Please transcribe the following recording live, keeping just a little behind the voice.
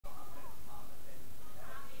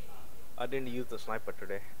I didn't use the sniper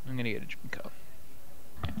today. I'm gonna get a drink up.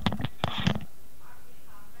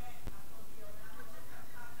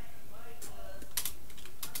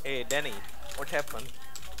 Hey Danny, what happened?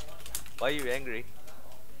 Why are you angry?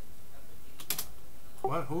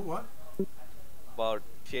 What? Who? What? About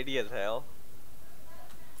shady as hell?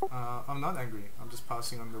 I'm not angry. I'm just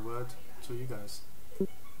passing on the word to you guys.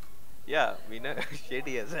 Yeah, we know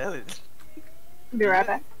shady as hell is. Be right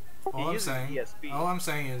back. All I'm uses saying, ESP. all I'm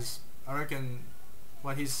saying is, I reckon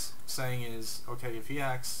what he's saying is, okay, if he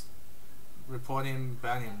hacks, report him,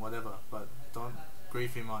 ban him, whatever, but don't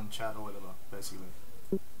grief him on chat or whatever, basically.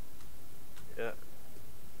 Yeah.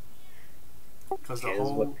 Because the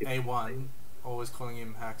whole A1 always calling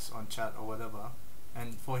him hacks on chat or whatever,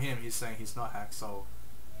 and for him he's saying he's not hacked, so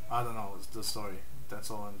I don't know, it's the story. That's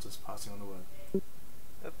all, I'm just passing on the word.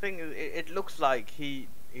 The thing is, it looks like he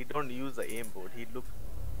don't use the aimbot.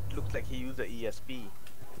 Looks like he used the ESP.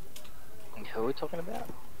 Who are we talking about?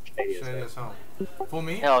 Shady as hell. For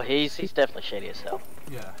me, Hell, he's definitely shady as hell.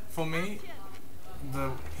 yeah. For me,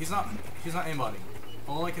 he's not aimbotting.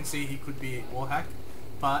 All I can see, he could be wall hack,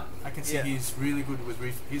 but I can see he's really good with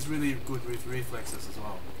reflexes as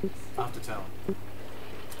well. I have to tell.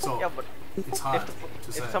 So Yeah, but it's hard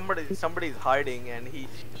to say. if somebody's hiding and he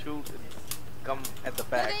come at the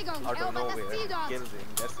back out of nowhere and kills him,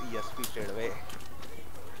 that's ESP straight away.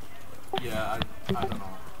 Yeah, I don't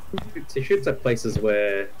know. He shoots at places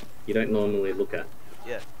where you don't normally look at.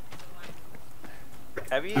 Yeah.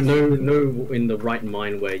 Have you? No, in the right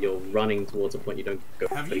mind where you're running towards a point you don't go.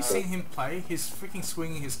 Have you seen him play? He's freaking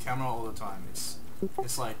swinging his camera all the time.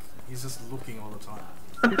 It's like he's just looking all the time.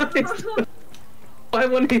 Why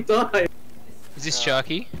wouldn't he die? Is this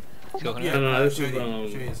Sharky? Yeah, No, this is,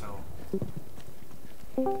 shady as hell.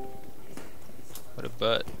 What a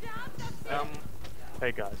butt.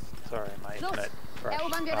 Hey guys, sorry my internet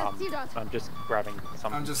crashed. I'm just grabbing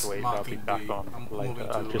something to eat. I'll be back on later.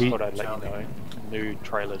 I just thought I'd let you know. New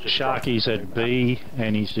trailer just Sharky's at B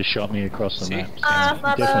and he's just shot me across the map.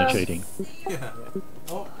 Definitely cheating. Yeah.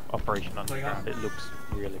 Oh. Operation Underground. It looks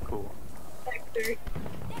really cool.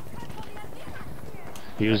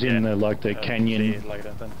 He was in the the canyon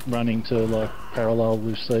later, then. running to like parallel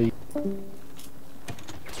with C.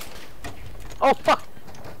 Oh fuck!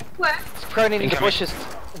 Where? It's prone in the bushes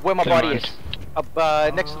where my body is. Up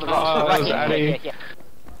next to the rock. Right, yeah.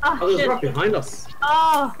 Oh, there's right behind us.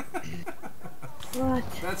 Oh! What?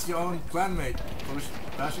 That's your own clanmate,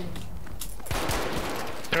 Bashing.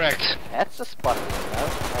 Correct. That's a spot,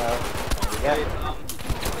 yeah.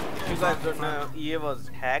 You guys don't know EA was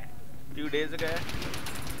hacked a few days ago.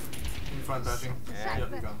 In front, Bashing. Yeah.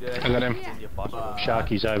 Yeah, I got him.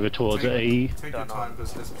 Sharky's over towards E. Take your time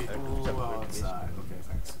because there's people outside. Okay,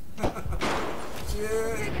 thanks.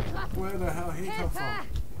 Shit! Where the hell he come from?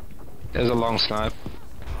 There's a long snipe.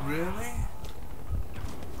 Really?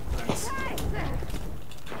 Thanks.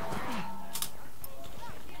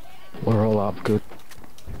 We're all up, good.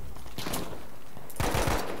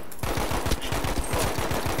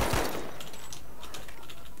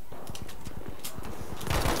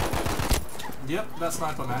 Yep, that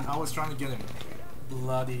sniper man. I was trying to get him.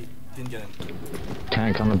 Bloody didn't get him.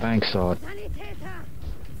 Tank on the bank side.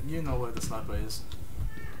 You know where the sniper is.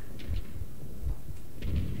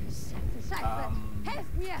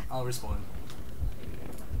 I'll respawn.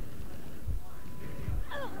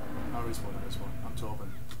 I'll respawn. I'm too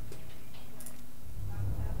open.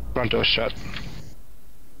 Front door shut.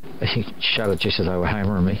 He shut it just as they were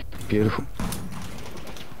hammering me. Beautiful.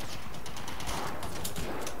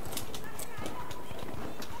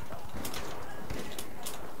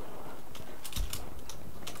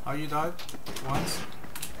 Oh, you died? Once?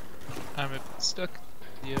 I'm stuck.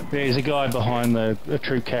 Yeah. There's a guy behind the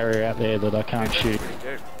troop carrier out there that I can't shoot.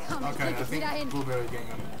 Okay, I think Blueberry getting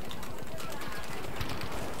him.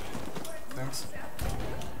 Thanks.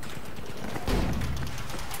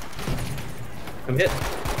 I'm hit.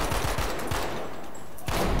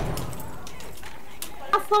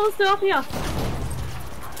 Someone's still up here.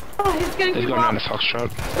 Oh, he's getting He's people going up. down the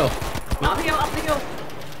foxtrot. Oh. Up the hill.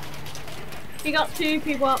 He got 2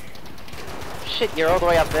 people up. Shit, you're all the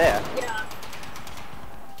way up there. Yeah.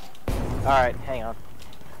 Alright, hang on.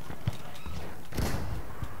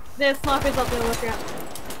 There's snipers up there, look out.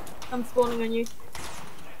 I'm spawning on you.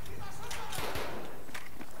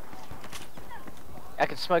 I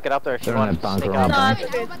can smoke it up there if you They're in want. a bunker Sneak on up.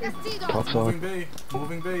 them. Top side. Moving B.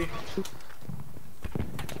 Moving B.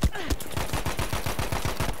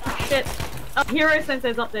 Shit. Hero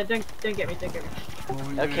Sensei's up there, don't get me.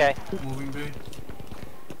 Moving Okay. B. Moving B.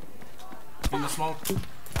 In the smoke.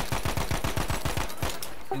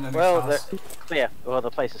 In the next Well, house. they're clear. Well,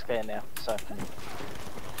 the place is clear now, so.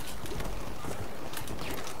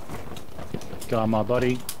 Guy on my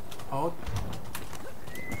body. Hold.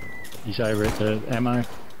 He's over at the ammo. Ammo.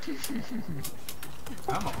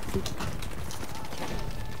 I'm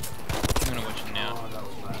gonna watch it now. Oh, that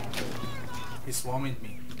was bad. He swarmed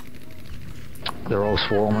me. They're all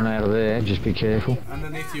swarming out of there, just be careful.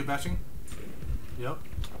 Underneath you, bashing. Yep.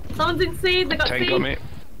 Someone's in seed, they got Tank seed. got me.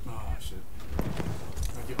 Oh shit.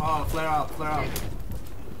 Thank you. Oh, flare out, flare out.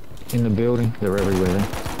 In the building, they're everywhere there.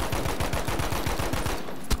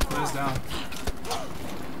 Flare's down.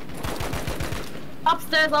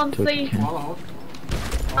 Upstairs on Took C. it. Wall hold.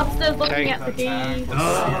 Upstairs looking Tank. at the That D. tank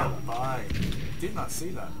was by. Did not see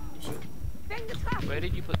that. Shit. Where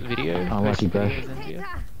did you put the video? Unlucky bash.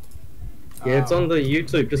 Yeah, it's on the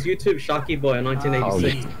YouTube. Just YouTube Sharky Boy in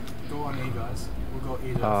 1986. Go on E, guys. We'll go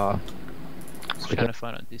E to Uh, Just trying to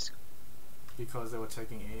find on Discord. because they were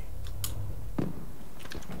taking E.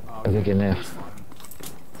 Oh, I think in F. he's fine.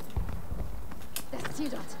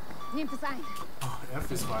 Oh,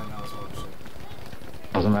 F is fine now as well.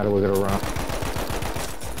 Shit. Doesn't matter, we're gonna run.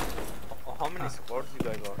 How many squads you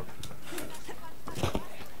guys got?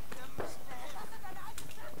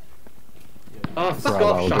 Oh, fuck Bravo,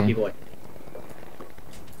 off, Sharky again. Boy.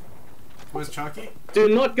 Where's Chucky? Do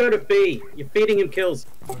not go to B. You're feeding him kills.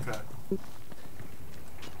 Okay.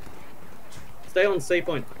 Stay on C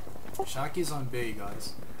point. Sharky's on B,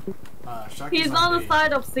 guys. Sharky's He's on the B.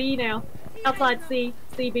 side of C now. Outside C.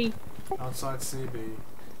 CB. Outside CB.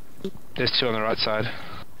 There's two on the right side.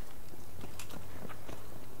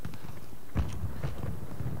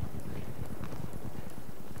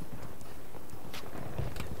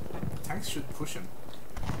 Tanks should push him.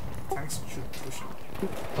 Tanks should push him.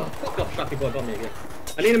 Oh, fuck off, Sharky Boy got me again.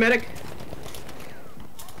 I need a medic.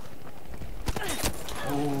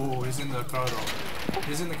 Oh, he's in the corridor.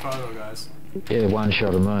 He's in the corridor, guys. Yeah, one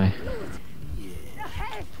shot of me.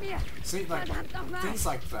 See, like, things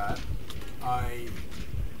like that, I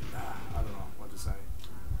don't know what to say.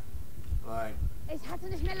 Like,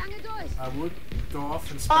 I would go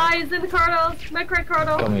off and Ah, he's in the corridor. Smoke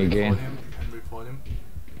corridor. Got me again. report him.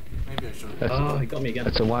 Maybe I should. Oh, he got me again.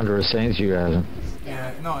 That's a wonder it seems you hasn't.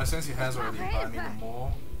 Yeah, no, a sense he has already, but I mean the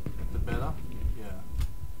more, the better.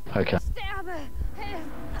 Yeah. Okay.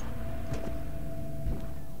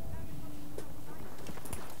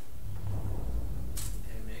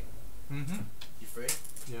 Mm-hmm. You free?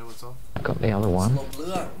 Yeah, what's up? Got the other one.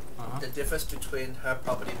 The difference between her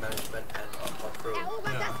property management and our crew.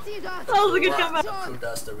 That was a good comeback. Our crew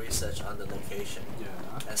does the research on the location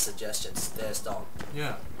and suggestions. There's done.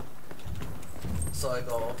 Yeah. So I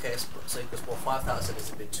go, okay, so he goes, well, 5,000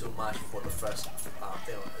 is a bit too much for the first thing.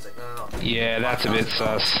 It's like, no. Yeah, that's a bit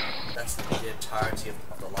sus. That's the entirety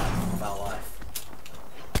of the life, of our life.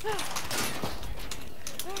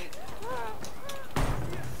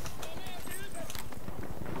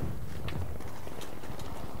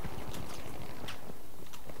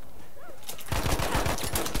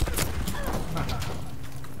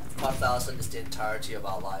 5,000 is the entirety of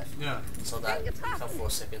our life. Yeah. So that we come for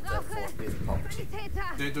second, third, fourth, fifth property.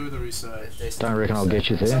 They do the research. Don't reckon I'll get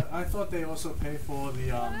you there. I thought they also pay for the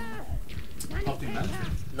property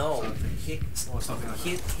management. No, Or something like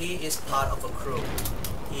that. he is part of a crew.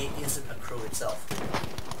 He isn't a crew itself.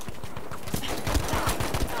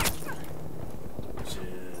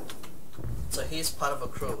 So he's part of a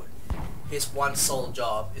crew. His one sole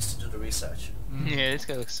job is to do the research. Yeah, this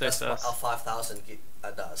guy looks so That's sus. what our 5,000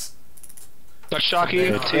 does. Got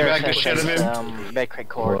Sharky, teabag the shit of him. Medcrate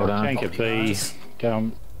corridor. Well done. Tank at B. Go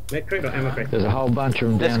on. Med crate or ammo crate? There's a whole bunch of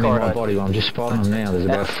them This down near my corridor. body. I'm just spotting them now. There's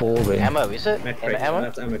about 4 there. Ammo, is it? Med crate. Ammo?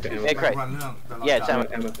 That's ammo crate. Ammo Med crate. Run down, they're like Yeah, it's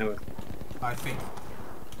that. ammo. Ammo. I think.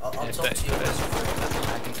 I'll Yeah, talk to you.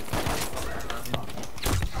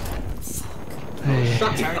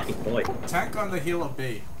 Shut Tank. fucking boy. Tank on the hill of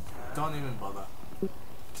B. Don't even bother.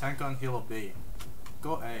 Tank on hill of B.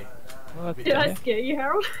 Go A. What? B. Did I scare you,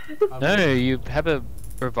 Harold? No, you have a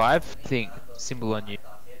revive thing symbol on you,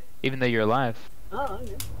 even though you're alive. Oh,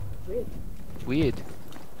 okay. Weird. Weird.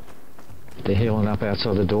 They're healing up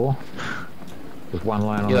outside the door. There's one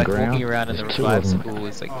laying on You're the like ground. walking around and the There's 2 revive of them. symbol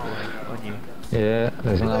is like on you. Yeah,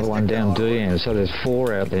 there's another one down D end. So there's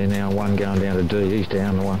 4 out there now. One going down to D. He's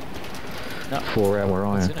down the one. No. 4 out where I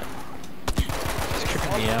What's am. in it? It's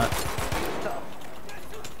tripping me out.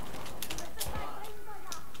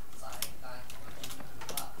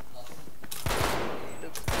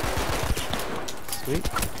 Sweet.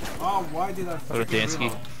 Oh, why did I Little freaking Dansky.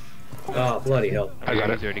 reload? Oh, bloody hell. I got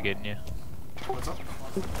it. He's already getting you. What's up?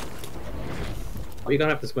 You're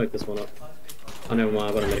gonna have to smoke this one up. I know why,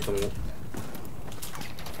 I've got a medic coming up.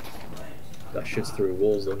 That shit's through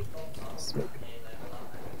walls then. Smoke.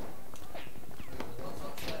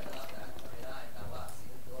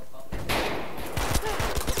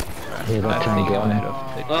 Yeah, that Tony guy.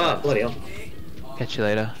 Ah, bloody hell. Catch you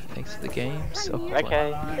later. Thanks for the game.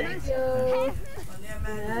 Okay. Thank you.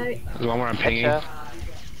 Alright. The one where I'm pinging.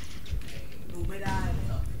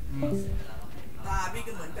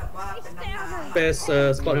 Best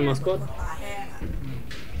spot in my squad.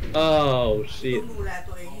 Oh shit.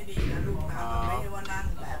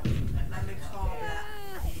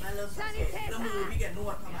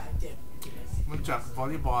 มันจากวอล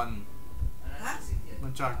เลย์บอล มั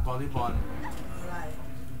นจากวอลเลย์บอล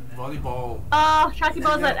volleyball. Sharky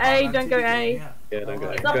ball's at A, don't go A. Yeah, don't go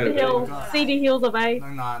A. It's up the hill. CD heels of A.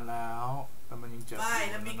 ตั้งนานแล้วแต่มันยังเจ็บ ไม่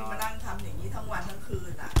แล้วมิกมานั่งทำอย่างนี้ทั้งวันทั้งคื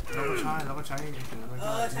นอ่ะ เราก็ใช้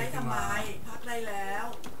ใช้ทำไมพักได้แล้ว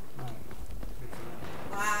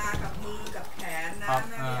มากับมือกับแขนนะนั่น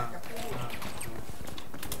เนี่ยกับพูด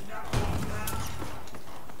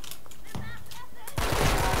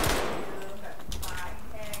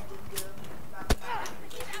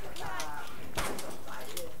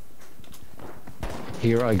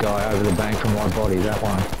Hero guy over the bank from my body, that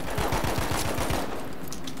one.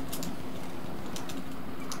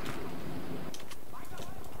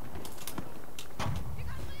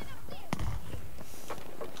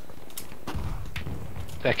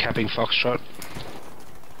 They're capping Foxtrot.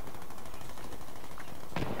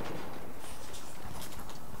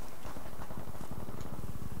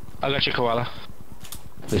 I got you, Koala.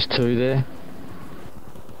 There's two there.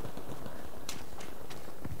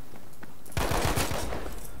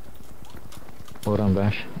 Well done,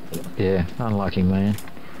 Bash. Yeah, unlucky, man.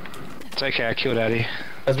 It's okay, I killed Addy.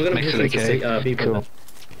 As we're gonna Makes push it okay. into B Cool.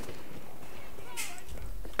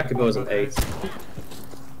 Sharky ball's at 8.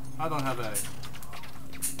 I don't have A.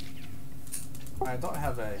 I don't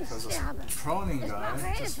have A because this proning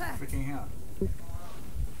guy just freaking here.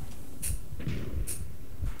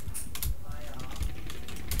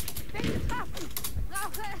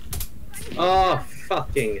 Oh,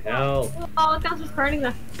 fucking hell. Oh, that guy's just proning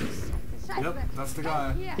there. Yep, that's the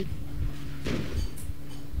guy.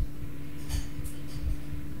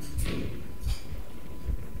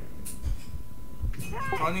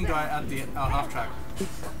 Proning guy at the half track.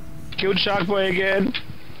 Killed Shark Boy again.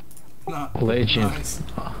 No, Legend. nice.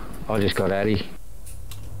 I just got Addy.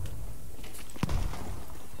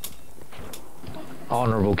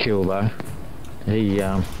 Honourable kill though. He's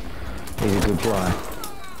a good player.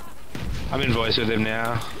 I'm in voice with him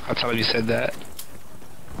now. I'll tell him you said that.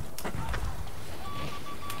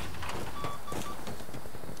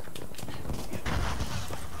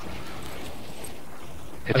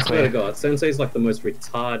 I swear to God, Sensei's like the most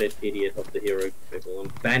retarded idiot of the hero people. I'm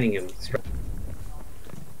banning him straight.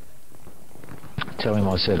 Tell him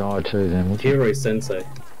I said I too then. Hero Sensei.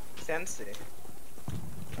 Sensei.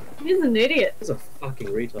 He's an idiot. He's a fucking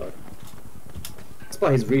retard. That's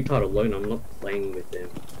by his retard alone, I'm not playing with him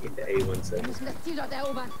in the A1 set.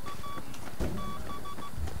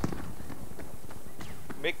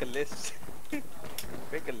 Make a list.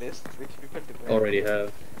 Make a list. Which people to play. Already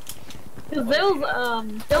have. Because there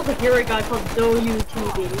was a hero guy called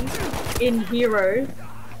DoYuTV in Hero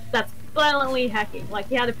that's violently hacking. Like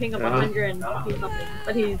he had a ping of 100 and something,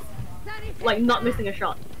 but he's like not missing a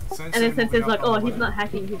shot. And then Sensei's like, oh, he's not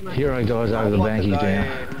hacking, he's not. Hero guy's over the bank, he's down.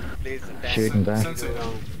 Shooting back.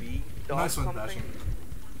 Nice one, Bashing.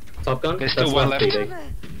 Top Gun? There's still one left.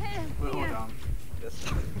 We're all down.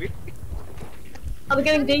 Are they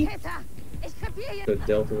getting D? Good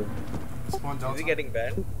Delta. Spawn Delta. Is he getting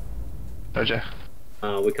banned? Roger.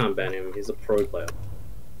 We can't ban him, he's a pro player.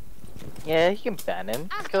 Yeah, you can ban him.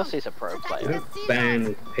 Of course he's a pro player. Don't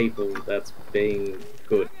ban people that's being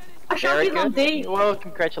good. Very Sharky's on D. Well,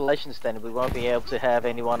 congratulations then. We won't be able to have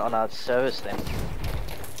anyone on our service then.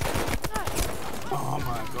 Oh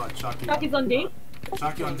my god, Sharky. Sharky's on D.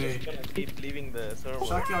 Sharky on D. Keep leaving the server.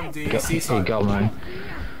 Sharky on D, He C-side. got me.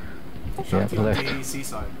 Sharky on left. D,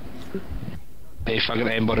 C-side. He fucking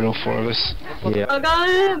aimbotted all four of us. Yeah. I got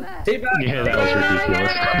him! Yeah, that was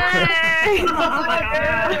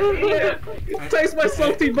ridiculous. Taste my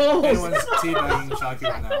salty balls! Everyone's teabagging Sharky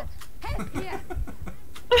right now.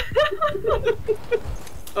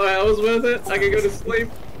 Alright, that was worth it. I can go to sleep.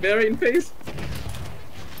 Very in peace.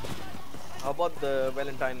 How about the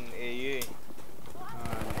Valentine AE?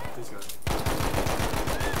 These guys.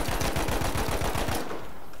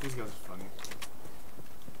 These guys are funny.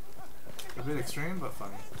 A bit extreme, but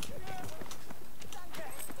funny.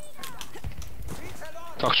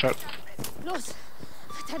 Foxtrot. Los!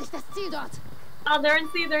 Verteidigt das Ziel dort! Oh, they're in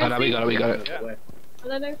C, they're Oh in no, C. we got it, we got it. Yeah. I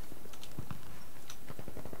don't know.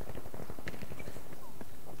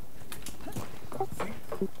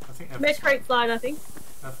 I think F Mid is fine. crate slide, I think.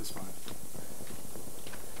 F is fine.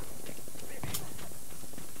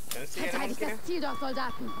 Can you see anyone Verteidigt here? das Ziel dort,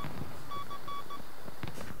 Soldaten.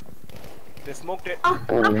 They smoked it. Oh,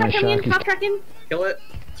 half track him in, half track him. Kill it.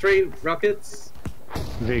 3 rockets.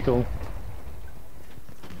 Vehicle.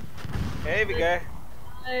 Hey, we go.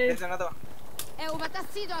 Hey. There's another one. Erobert das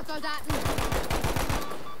Ziel dort, Soldaten.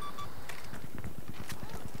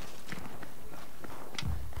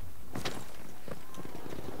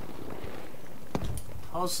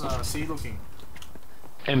 How's C looking?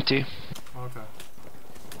 Empty. Okay.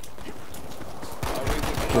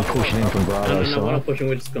 We're pushing in from Bravo, No, we're so. not pushing,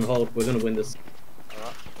 we're just gonna hold. We're gonna win this.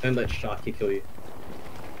 Don't let Sharky kill you.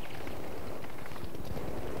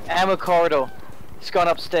 Ammo corridor. He's gone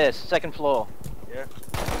upstairs, 2nd floor. Yeah.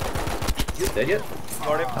 He's dead yet?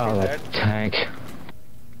 Got him. Oh, He's that dead. tank.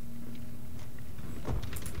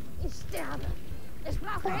 Ich sterbe. Ich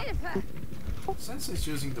brauche Hilfe. Since he's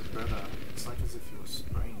using the brother, it's like as if he was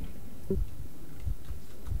spraying.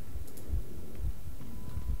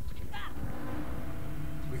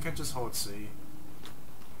 We can just hold C.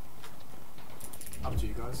 Up to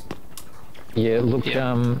you guys. Yeah, look,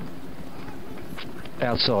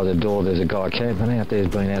 outside the door there's a guy camping out there,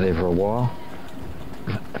 he's been out there for a while.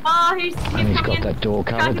 Oh, he's And he's coming got in. that door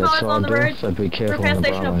covered, Sharky that Boy's on side the door, road. so be careful Repair on the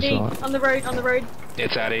station Bravo up D. side. On the road, on the road.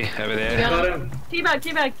 It's Addy over there. Yeah. Got him. Teabag,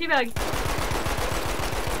 teabag, teabag.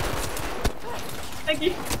 Thank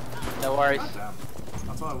you. No worries. God damn.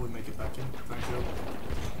 I thought I would make it back in. Thank you.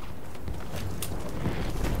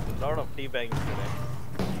 A lot of teabagging today.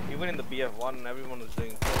 Even in the BF1, everyone was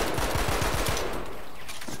doing.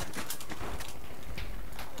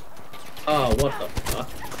 Oh, what the fuck?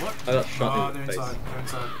 What? I got shot they're in the face. inside. They're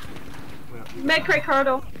inside. Yeah. Med crate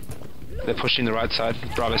corridor. They're pushing the right side,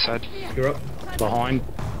 Bravo side. You're up. Behind.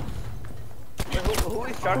 Wait, who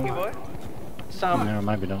is Sharky Boy? Some. No,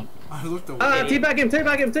 maybe not. I looked away. Ah, teabag him,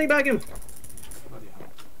 teabag him, teabag him! Bloody hell.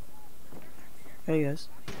 Hey guys.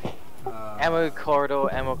 Ammo corridor,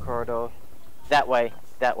 ammo corridor. That way,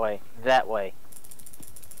 that way, that way.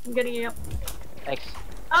 I'm getting you up. Thanks.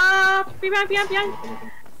 Behind, behind, behind.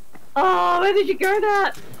 Oh, where did you go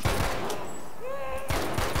that?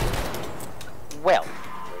 Well.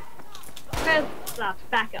 Where's the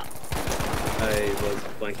backup? I was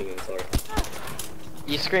blanking, I'm sorry.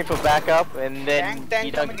 You scream for backup and then Tank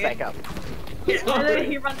you don't coming get in. backup. And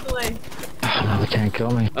then he runs away. Another tank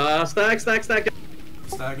got me. Stack. Stag in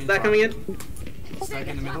Stack front. coming in. Stag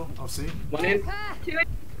in the middle of C. One in. Two in.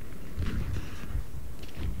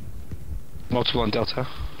 Multiple on Delta.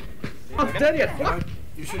 Oh, it's dead yet. Fuck.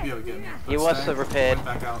 You should be able to get me. He But was Stag repaired. went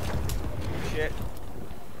back out. Shit.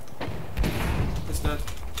 It's dead.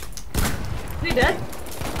 Is he dead?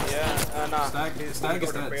 Yeah, nah. Stag is dead.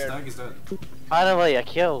 repaired. Stag is dead. Finally, a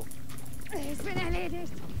kill. Ich bin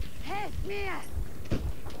erledigt. Helft mir.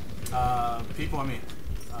 People on me.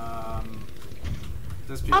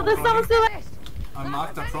 There's people. Oh, there's someone still there. I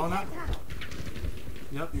marked the prona.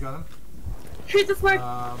 Yep, you got him. Shoot the smoke.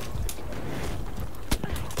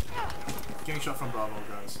 Getting shot from Bravo,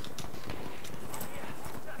 guys.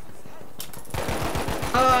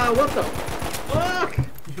 What the fuck?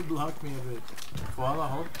 You blocked me a bit. Koala,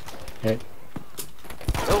 hold. Hey.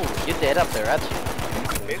 Oh, you're dead up there, aren't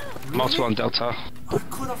you? Multiple on Delta. I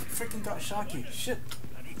could have freaking got Sharky. Shit.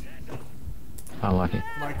 Unlucky.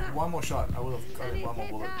 Like, one more shot. I would have got one more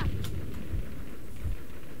bullet.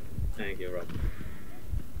 Thank you, right.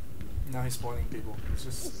 Now he's spawning people. It's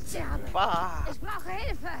just. Ich sterbe. Fuck. Ich brauche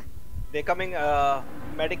Hilfe. They're coming,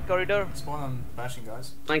 medic corridor. Spawn on bashing,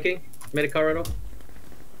 guys. Flanking. Medic corridor.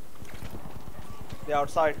 They're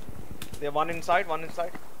outside. They're one inside, one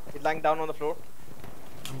inside. He's lying down on the floor.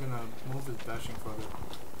 I'm gonna move his bashing further.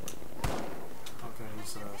 Okay, he's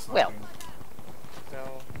sniping. Well.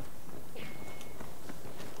 No.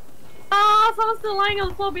 Ah, someone's still lying on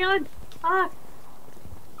the floor behind. Fuck.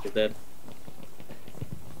 He's dead.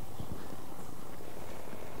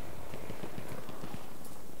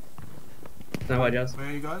 No way, Jazz. Where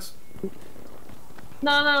are you guys?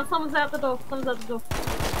 No, someone's out the door. Someone's out the door.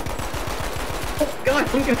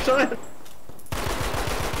 Guys, I'm getting shot.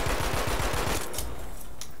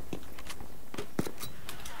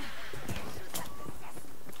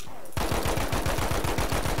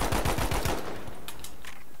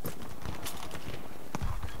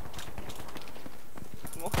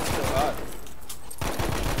 Smoke is so hard.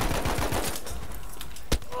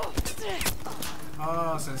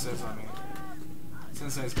 Oh, Sensei's on me.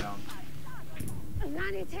 Sensei's down.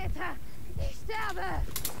 Sanitäter. Ich sterbe.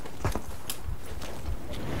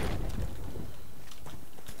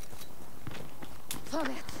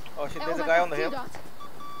 Vorwärts. Oh shit, there's a guy on the hill. Dort.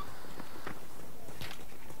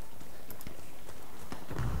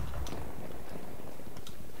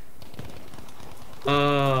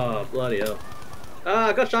 Oh, bloody hell. Ah,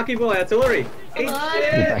 I got Sharky Boy, artillery! Eat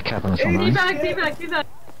shit! Back up on some Teabag.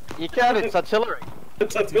 You can't, it's artillery.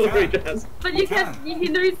 It's artillery, Jazz. But you can, he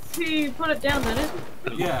knows to put it down, don't it?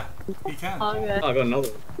 Yeah, he can. Oh, okay. Oh, I got another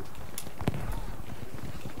one.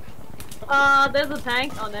 There's a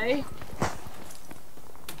tank. Oh no.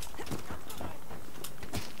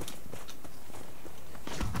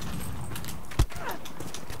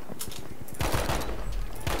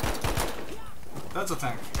 That's a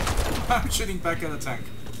tank. I'm shooting back at a tank.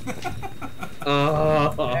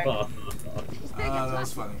 Oh, that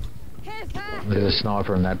was funny. There's a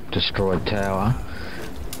sniper in that destroyed tower,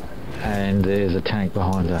 and there's a tank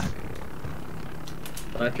behind that.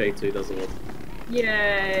 that J2 doesn't work.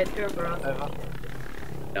 Yeah, sure, bro.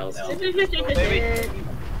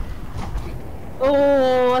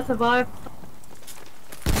 Oh, I survived.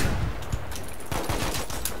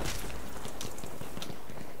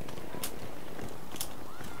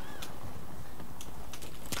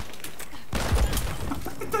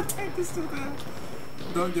 The tank is still there.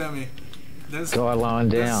 Don't get me. There's Guy lying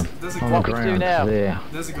down there's a on guy, the ground there.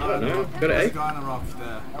 there's a guy on the rock. There's a guy on the rock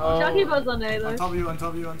there. Chucky was on A though. On top of you, on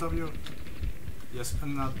top of you, on top of you. Yes,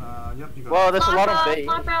 and yep, you got Well, it. there's a lot of B.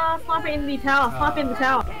 Sniper in the tower. Sniper in the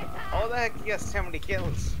tower. How the heck he has 70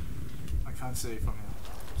 kills? I can't see from here.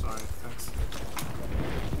 Sorry, thanks.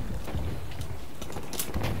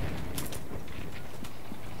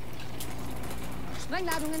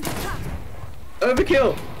 Sprengladungen gebracht.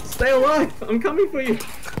 Overkill! Stay alive! I'm coming for you!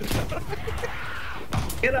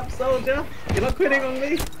 Get up, soldier! You're not quitting on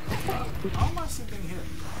me! How am I sitting here?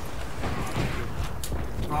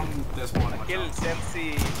 From this one. I killed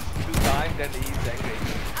Sensi 2 times and he's angry.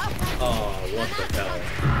 Oh, what the hell?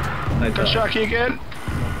 Got Sharky again.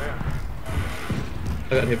 I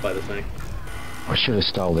got hit by the tank. I should have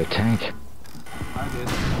stole their tank. I did.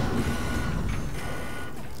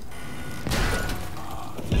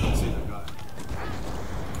 I didn't see that guy.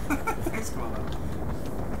 Thanks, Koala.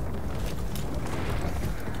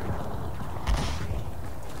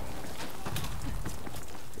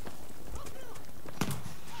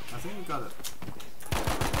 I think we got it.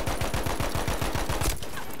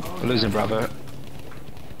 We're losing, bravo.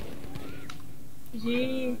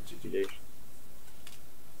 Gee. GG.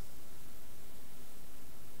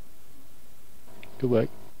 Good work.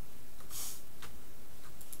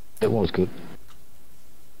 It was good.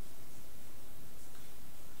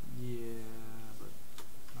 Yeah, but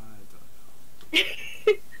I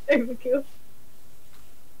don't know. Overkill.